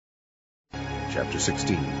Chapter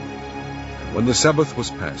 16. And when the Sabbath was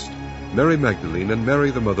past, Mary Magdalene and Mary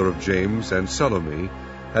the mother of James and Salome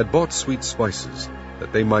had bought sweet spices,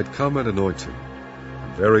 that they might come and anoint him.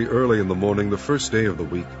 And very early in the morning, the first day of the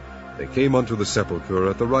week, they came unto the sepulchre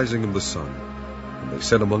at the rising of the sun. And they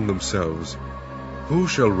said among themselves, Who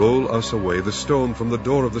shall roll us away the stone from the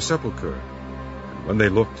door of the sepulchre? And when they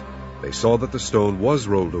looked, they saw that the stone was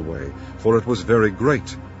rolled away, for it was very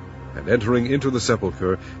great. And entering into the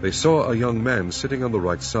sepulchre, they saw a young man sitting on the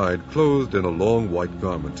right side, clothed in a long white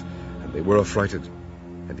garment, and they were affrighted.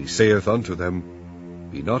 And he saith unto them,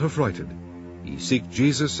 Be not affrighted, ye seek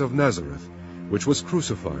Jesus of Nazareth, which was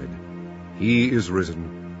crucified. He is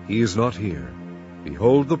risen, he is not here.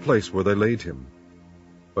 Behold the place where they laid him.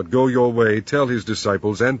 But go your way, tell his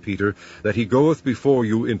disciples and Peter, that he goeth before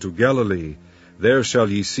you into Galilee. There shall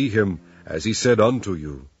ye see him, as he said unto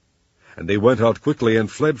you. And they went out quickly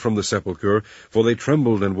and fled from the sepulchre, for they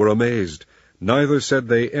trembled and were amazed. Neither said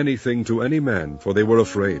they anything to any man, for they were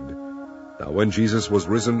afraid. Now when Jesus was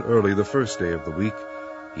risen early the first day of the week,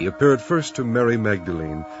 he appeared first to Mary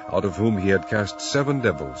Magdalene, out of whom he had cast 7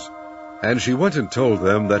 devils. And she went and told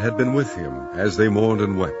them that had been with him, as they mourned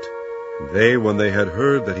and wept. And they, when they had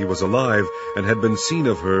heard that he was alive, and had been seen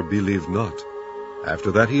of her, believed not.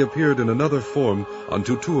 After that he appeared in another form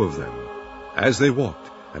unto 2 of them, as they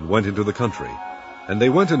walked, and went into the country. And they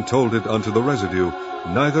went and told it unto the residue,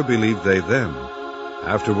 neither believed they them.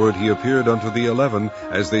 Afterward he appeared unto the 11,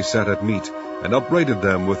 as they sat at meat, and upbraided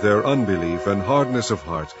them with their unbelief and hardness of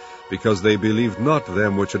heart, because they believed not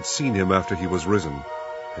them which had seen him after he was risen.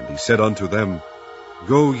 And he said unto them,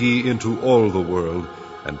 Go ye into all the world,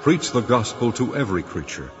 and preach the gospel to every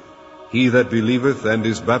creature. He that believeth and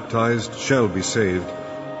is baptized shall be saved,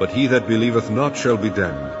 but he that believeth not shall be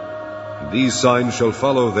damned. And these signs shall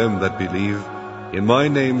follow them that believe. In my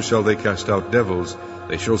name shall they cast out devils,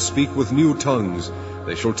 they shall speak with new tongues,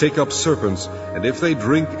 they shall take up serpents, and if they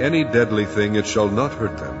drink any deadly thing, it shall not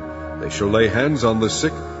hurt them. They shall lay hands on the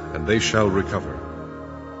sick, and they shall recover.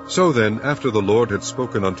 So then, after the Lord had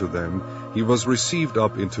spoken unto them, he was received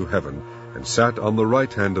up into heaven, and sat on the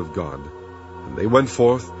right hand of God. And they went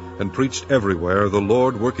forth, and preached everywhere, the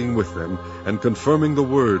Lord working with them, and confirming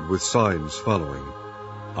the word with signs following.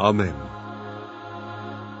 Amen.